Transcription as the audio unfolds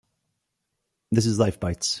This is Life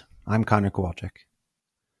Bites. I'm Connor Kowalczyk.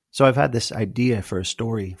 So I've had this idea for a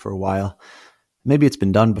story for a while. Maybe it's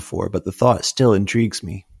been done before, but the thought still intrigues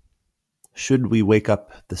me. Should we wake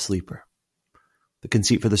up the sleeper? The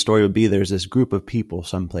conceit for the story would be there's this group of people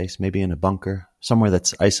someplace, maybe in a bunker, somewhere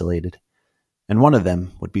that's isolated, and one of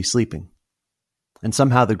them would be sleeping. And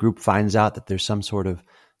somehow the group finds out that there's some sort of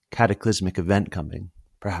cataclysmic event coming.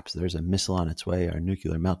 Perhaps there's a missile on its way or a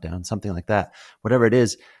nuclear meltdown, something like that. Whatever it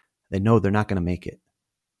is, they know they're not going to make it.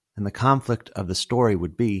 And the conflict of the story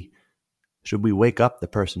would be, should we wake up the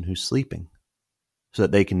person who's sleeping so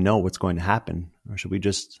that they can know what's going to happen, or should we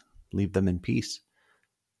just leave them in peace?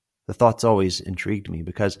 The thought's always intrigued me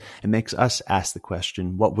because it makes us ask the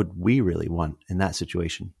question, what would we really want in that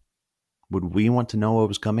situation? Would we want to know what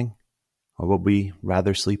was coming, or would we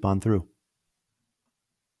rather sleep on through?